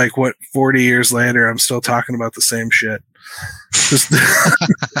how 40 years later, I'm still talking about the same shit.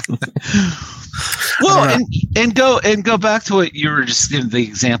 Well, and go back to what you were just giving the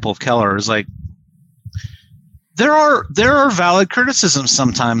example of Keller. Is there are valid criticisms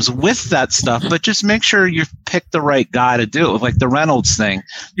sometimes with that stuff, but just make sure you pick the right guy to do it. Like the Reynolds thing,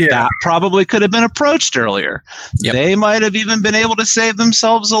 that probably could have been approached earlier. Yep. They might have even been able to save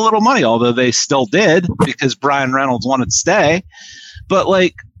themselves a little money, although they still did because Brian Reynolds wanted to stay. But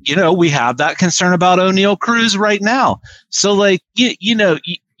we have that concern about O'Neal Cruz right now. So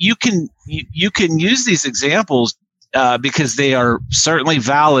you can use these examples because they are certainly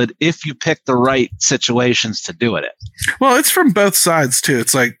valid if you pick the right situations to do it in. Well, it's from both sides too.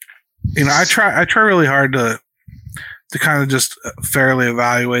 It's I try really hard to kind of just fairly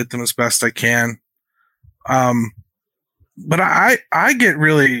evaluate them as best I can. But I get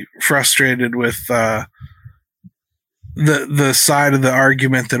really frustrated with the side of the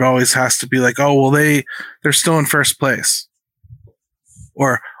argument that always has to be oh, well, they're still in first place,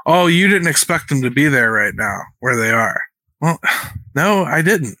 or oh, you didn't expect them to be there right now where they are. Well, no, I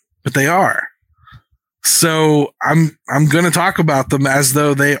didn't, but they are. So I'm going to talk about them as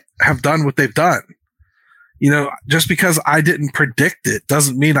though they have done what they've done. Just because I didn't predict it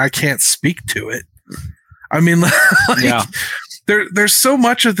doesn't mean I can't speak to it. I mean, there's so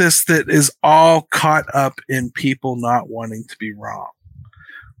much of this that is all caught up in people not wanting to be wrong.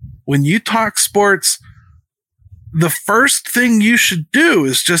 When you talk sports, the first thing you should do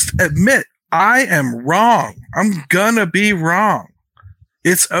is just admit, I am wrong. I'm gonna be wrong.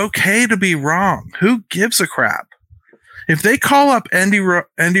 It's okay to be wrong. Who gives a crap? If they call up Endy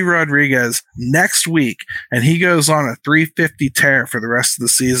Rodriguez next week and he goes on a 350 tear for the rest of the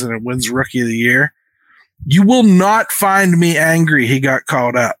season and wins Rookie of the Year, you will not find me angry he got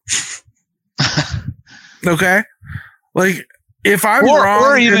called up. Okay? If I'm wrong,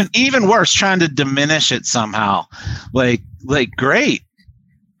 or even worse, trying to diminish it somehow. Great.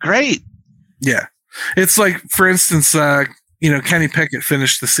 Yeah. It's for instance, Kenny Pickett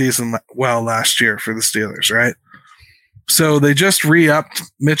finished the season well last year for the Steelers, right? So they just re-upped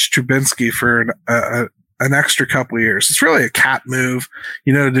Mitch Trubisky for an extra couple of years. It's really a cap move,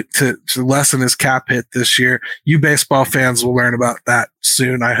 you know, to lessen his cap hit this year. You baseball fans will learn about that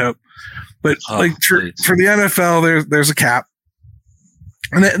soon, I hope. But for the NFL, there's a cap.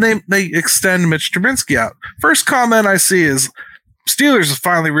 And they extend Mitch Trubisky out. First comment I see is Steelers have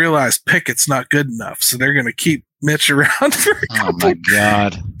finally realized Pickett's not good enough, so they're going to keep Mitch around for a couple. Oh my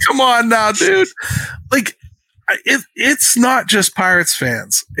God! Come on now, dude. Like, it's not just Pirates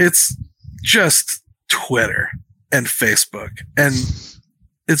fans. It's just Twitter and Facebook, and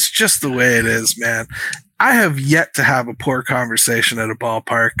it's just the way it is, man. I have yet to have a poor conversation at a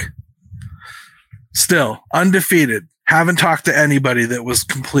ballpark. Still undefeated. Haven't talked to anybody that was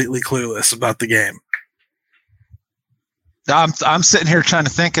completely clueless about the game. I'm sitting here trying to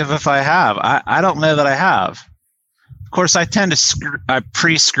think of if I have. I don't know that I have. Of course, I tend to I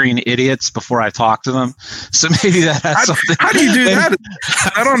pre-screen idiots before I talk to them, so maybe that has something. How do you do that? Is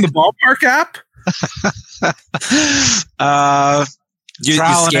that on the ballpark app? You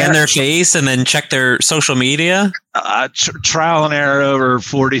scan their face and then check their social media? Trial and error over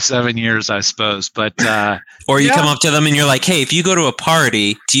 47 years, I suppose. But or you come up to them and you're like, hey, if you go to a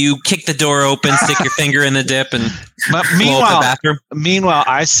party, do you kick the door open, stick your finger in the dip, and blow up the bathroom? Meanwhile,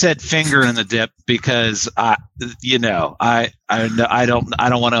 I said finger in the dip because I don't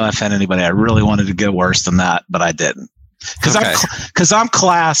want to offend anybody. I really wanted to go worse than that, but I didn't because I'm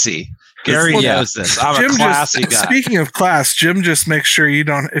classy. Gary knows this. I'm a classy guy. Speaking of class, Jim just makes sure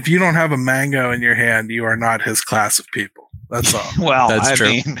if you don't have a mango in your hand, you are not his class of people. That's all. Well, I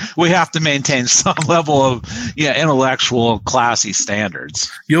mean, we have to maintain some level of intellectual classy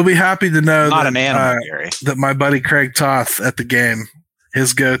standards. You'll be happy to know Gary. That my buddy Craig Toth at the game,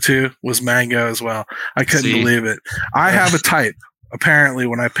 his go-to was mango as well. I couldn't believe it. I have a type. Apparently,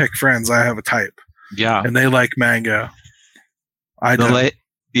 when I pick friends, I have a type. Yeah, and they like mango. I don't.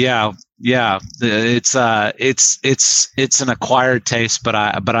 Yeah. It's an acquired taste, but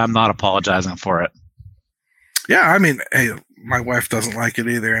I'm not apologizing for it. Yeah, I mean, hey, my wife doesn't like it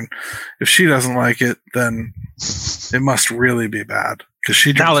either, and if she doesn't like it, then it must really be bad because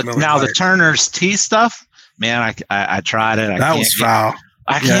she drinks Miller Lite. The Turner's tea stuff, man. I tried it. That was foul.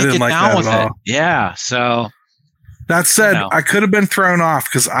 I can't get down with it. Yeah. So that said, I could have been thrown off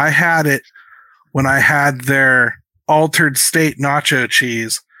because I had it when I had their altered state nacho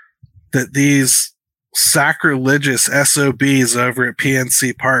cheese that these sacrilegious SOBs over at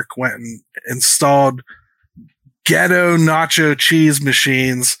PNC Park went and installed ghetto nacho cheese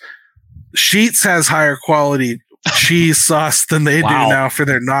machines. Sheetz has higher quality cheese sauce than they do now for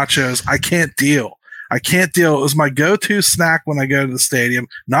their nachos. I can't deal. It was my go-to snack when I go to the stadium.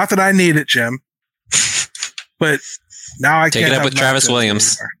 Not that I need it, Jim, but now I can't. Take it up with Travis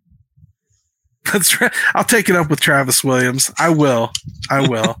Williams. Anymore. That's right. I'll take it up with Travis Williams. I will.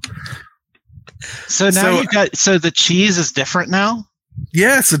 So now so the cheese is different now?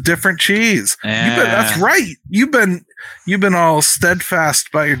 Yeah, it's a different cheese. That's right. You've been all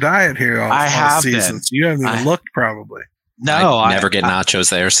steadfast by your diet here all season. So you haven't even looked probably. No, I never get nachos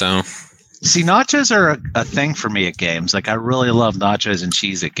there, so see, nachos are a thing for me at games. Like I really love nachos and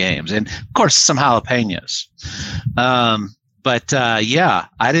cheese at games. And of course some jalapenos. But I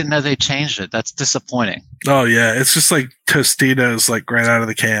didn't know they changed it. That's disappointing. Oh yeah, it's just like Tostitos, like right out of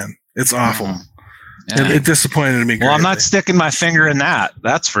the can. It's awful. Mm-hmm. Yeah. It disappointed me. Well, I'm not sticking my finger in that.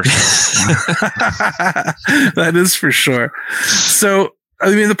 That's for sure. That is for sure. So, I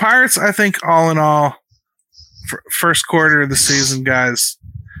mean, the Pirates, I think, all in all, first quarter of the season, guys,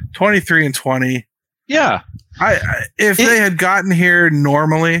 23-20. Yeah. If they had gotten here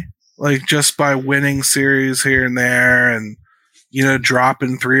normally, like just by winning series here and there, and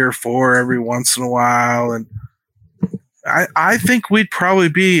dropping 3 or 4 every once in a while, and I think we'd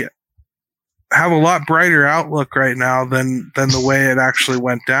probably have a lot brighter outlook right now than the way it actually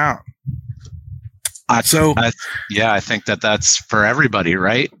went down. I think that's for everybody,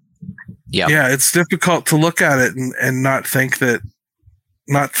 right? Yeah, it's difficult to look at it and not think that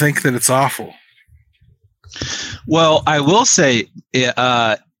it's awful. Well, I will say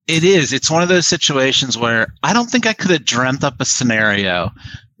it is. It's one of those situations where I don't think I could have dreamt up a scenario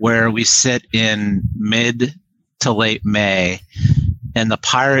where we sit in mid to late May and the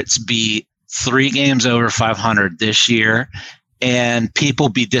Pirates beat 3 games over 500 this year and people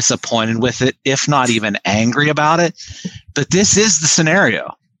be disappointed with it, if not even angry about it. But this is the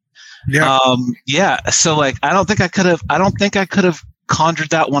scenario. Yeah. So like, I don't think I could have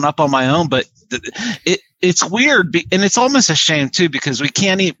conjured that one up on my own, but it's weird. And it's almost a shame too, because we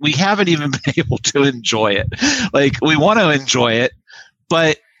haven't even been able to enjoy it. Like we want to enjoy it,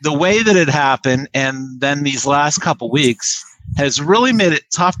 but the way that it happened and then these last couple weeks has really made it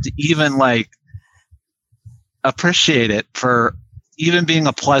tough to even like appreciate it for even being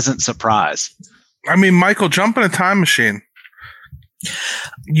a pleasant surprise. I mean, Michael, jump in a time machine.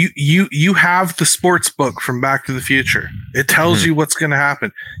 You have the sports book from Back to the Future. It tells you what's going to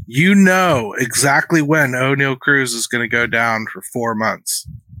happen. You know exactly when O'Neal Cruz is going to go down for 4 months.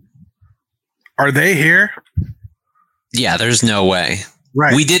 Are they here? Yeah, there's no way.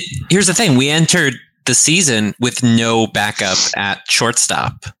 Right. Here's the thing. We entered the season with no backup at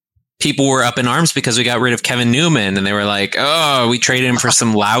shortstop. People were up in arms because we got rid of Kevin Newman, and they were like, "Oh, we traded him for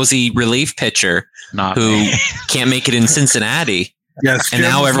some lousy relief pitcher who can't make it in Cincinnati." Yes, and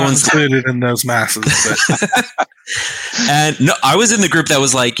now everyone's included in those masses. And no, I was in the group that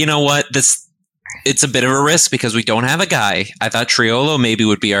was like, you know what, it's a bit of a risk because we don't have a guy. I thought Triolo maybe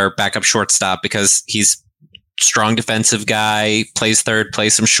would be our backup shortstop because he's strong defensive guy, plays third,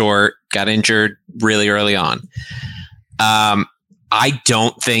 plays some short, got injured really early on. I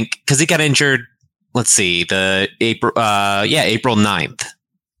don't think, because he got injured, let's see, April 9th.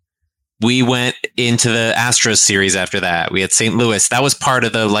 We went into the Astros series after that. We had St. Louis. That was part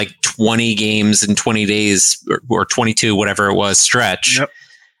of the 20 games in 20 days or 22, whatever it was, stretch.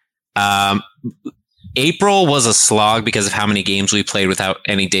 Yep. April was a slog because of how many games we played without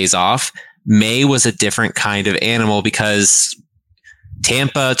any days off. May was a different kind of animal because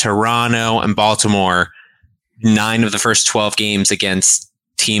Tampa, Toronto, and Baltimore, 9 of the first 12 games against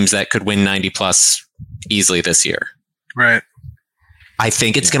teams that could win 90 plus easily this year. Right. I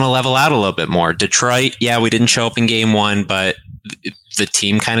think it's going to level out a little bit more. Detroit, yeah, we didn't show up in game 1, but the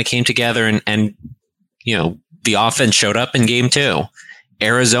team kind of came together and the offense showed up in game 2.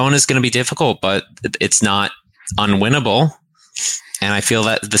 Arizona is going to be difficult, but it's not unwinnable. And I feel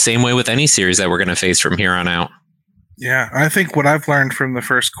that the same way with any series that we're going to face from here on out. Yeah, I think what I've learned from the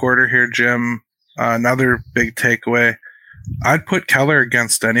first quarter here, Jim, another big takeaway, I'd put Keller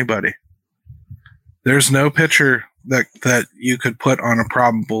against anybody. There's no pitcher that you could put on a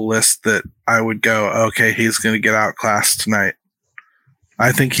probable list that I would go, okay, he's going to get outclassed tonight.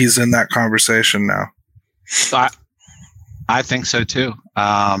 I think he's in that conversation now. I think so too.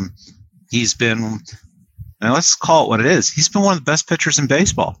 He's been, and let's call it what it is. He's been one of the best pitchers in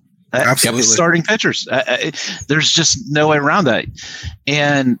baseball. Absolutely. Starting pitchers. There's just no way around that.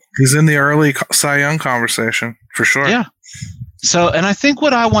 And he's in the early Cy Young conversation for sure. Yeah. So, and I think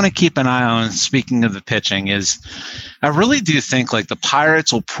what I want to keep an eye on, speaking of the pitching, is I really do think the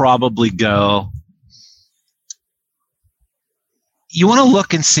Pirates will probably go. You want to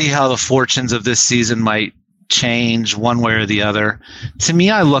look and see how the fortunes of this season might change one way or the other. To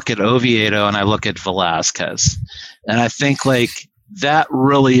me, I look at Oviedo and I look at Velasquez, and I think that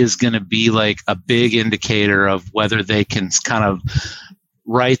really is going to be a big indicator of whether they can kind of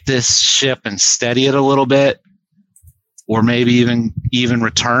right this ship and steady it a little bit, or maybe even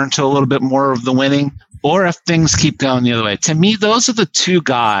return to a little bit more of the winning, or if things keep going the other way. To me, those are the two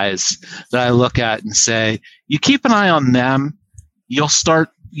guys that I look at and say, you keep an eye on them, you'll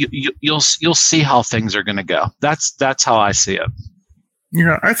see how things are going to go. That's how I see it.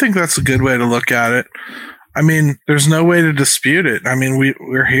 Yeah, I think that's a good way to look at it. I mean, there's no way to dispute it. I mean,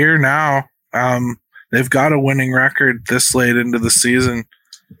 we're here now. They've got a winning record this late into the season.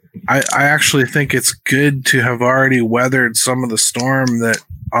 I actually think it's good to have already weathered some of the storm that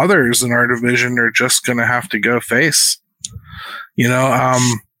others in our division are just going to have to go face. They're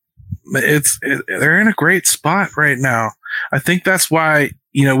in a great spot right now. I think that's why,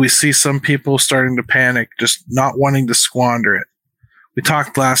 we see some people starting to panic, just not wanting to squander it. We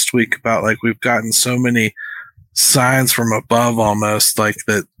talked last week about we've gotten so many signs from above almost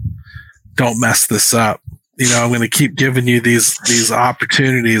that don't mess this up. I'm going to keep giving you these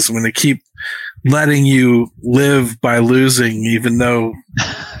opportunities. I'm going to keep letting you live by losing, even though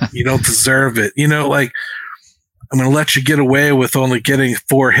you don't deserve it. I'm going to let you get away with only getting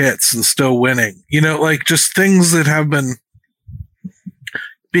 4 hits and still winning. Just things that have been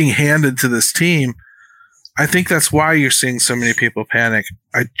being handed to this team. I think that's why you're seeing so many people panic.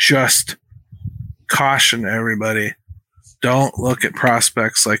 I just caution everybody, don't look at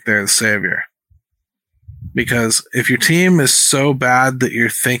prospects like they're the savior. Because if your team is so bad that you're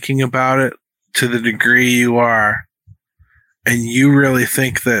thinking about it to the degree you are, and you really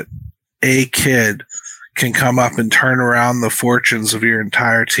think that a kid can come up and turn around the fortunes of your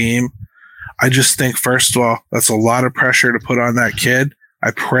entire team, I just think, first of all, that's a lot of pressure to put on that kid.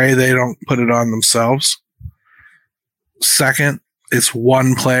 I pray they don't put it on themselves. Second, it's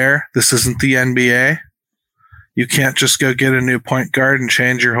one player. This isn't the NBA. You can't just go get a new point guard and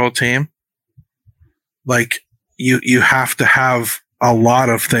change your whole team. You have to have a lot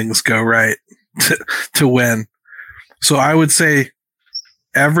of things go right to win. So I would say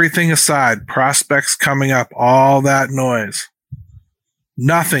everything aside, prospects coming up, all that noise,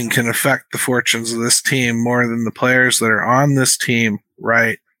 nothing can affect the fortunes of this team more than the players that are on this team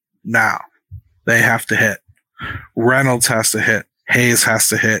right now. They have to hit. Reynolds has to hit. Hayes has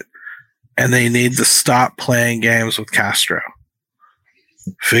to hit. And they need to stop playing games with Castro.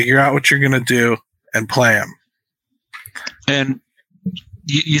 Figure out what you're going to do and play him. And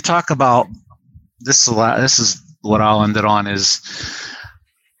you talk about this a lot. This is what I'll end it on is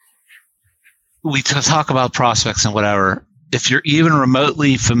we talk about prospects and whatever. If you're even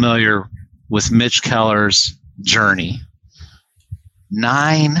remotely familiar with Mitch Keller's journey,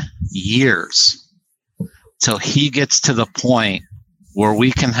 9 years till he gets to the point where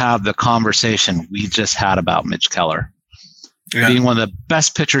we can have the conversation we just had about Mitch Keller being one of the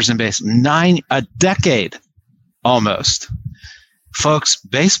best pitchers in baseball. A decade almost. Folks,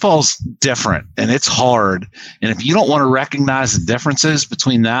 baseball's different and it's hard. And if you don't want to recognize the differences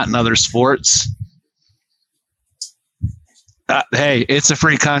between that and other sports, hey, it's a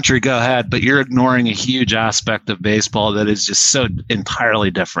free country, go ahead, but you're ignoring a huge aspect of baseball that is just so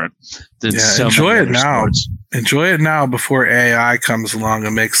entirely different than so enjoy many it now. sports. Enjoy it now before AI comes along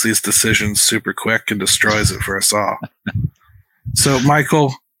and makes these decisions super quick and destroys it for us all. So,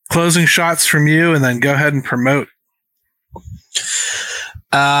 Michael, closing shots from you, and then go ahead and promote.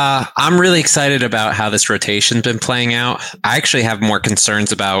 I'm really excited about how this rotation's been playing out. I actually have more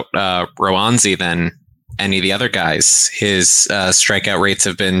concerns about Roansy than any of the other guys. His strikeout rates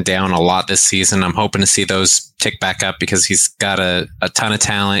have been down a lot this season. I'm hoping to see those tick back up because he's got a ton of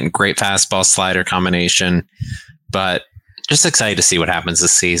talent and great fastball slider combination. But just excited to see what happens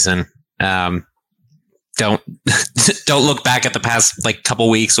this season. Don't look back at the past couple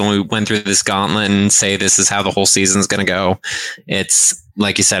weeks when we went through this gauntlet and say this is how the whole season's going to go. It's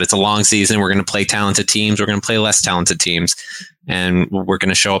like you said, it's a long season. We're going to play talented teams. We're going to play less talented teams, and we're going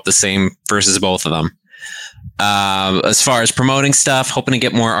to show up the same versus both of them. As far as promoting stuff, hoping to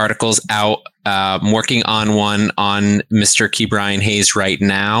get more articles out. I'm working on one on Mr. Ke'Bryan Hayes right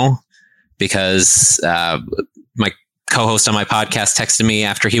now because my co-host on my podcast texted me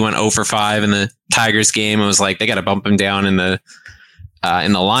after he went 0-for-5 in the Tigers game and was like, they got to bump him down in the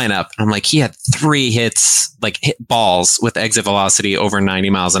lineup. And I'm like, he had 3 hits, hit balls with exit velocity over 90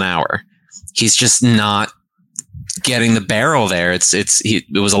 miles an hour. He's just not getting the barrel there. It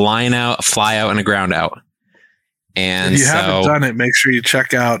was a line out, a fly out, and a ground out. And if you haven't done it, make sure you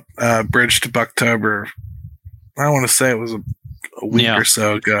check out Bridge to Bucktober. I want to say it was a week or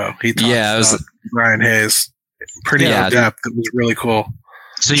so ago. He talked about Brian Hayes. Pretty in depth. It was really cool.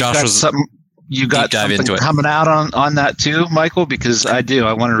 So you got something coming out on that too, Michael? Because I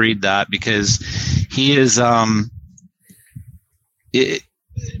want to read that because he is it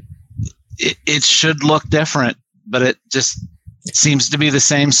should look different, but it just seems to be the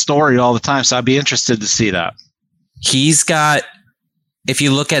same story all the time. So I'd be interested to see that. He's got, if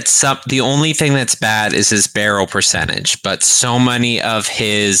you look at the only thing that's bad is his barrel percentage, but so many of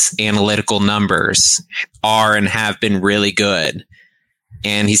his analytical numbers are and have been really good.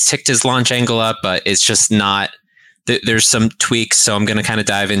 And he's ticked his launch angle up, but it's just not, there's some tweaks. So I'm going to kind of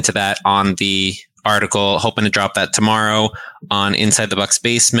dive into that on the article, hoping to drop that tomorrow on Inside the Bucks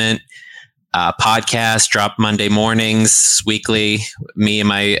Basement. Podcast drop Monday mornings weekly. Me and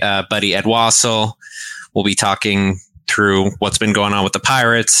my buddy Ed Wassel will be talking through what's been going on with the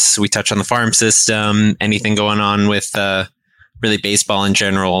Pirates. We touch on the farm system, anything going on with really baseball in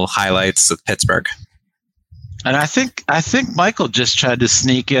general, highlights of Pittsburgh. And I think Michael just tried to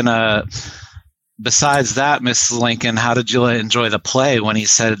sneak in besides that, Miss Lincoln, how did you enjoy the play when he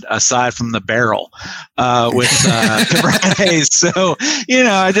said aside from the barrel with Ke'Bryan Hayes? So,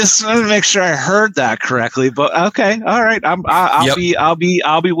 I just want to make sure I heard that correctly. But okay, all right, I'll be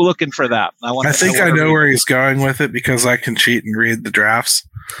looking for that. I think I know where he's going with it because I can cheat and read the drafts.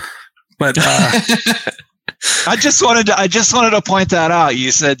 But I just wanted to point that out.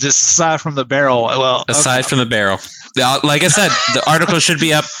 You said just aside from the barrel. Well, aside from the barrel. Like I said, the article should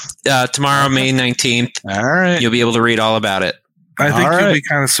be up tomorrow, May 19th. All right. You'll be able to read all about it. I think you'll be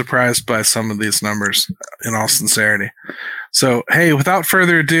kind of surprised by some of these numbers, in all sincerity. So, hey, without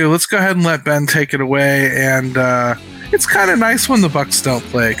further ado, let's go ahead and let Ben take it away. And it's kind of nice when the Bucks don't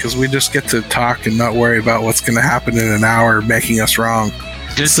play because we just get to talk and not worry about what's going to happen in an hour making us wrong.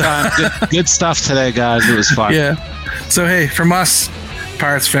 Good stuff today, guys. It was fun. Yeah. So, hey, from us,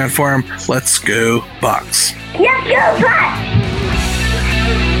 Pirates Fan Forum, let's go Bucks. Let's go Bucks!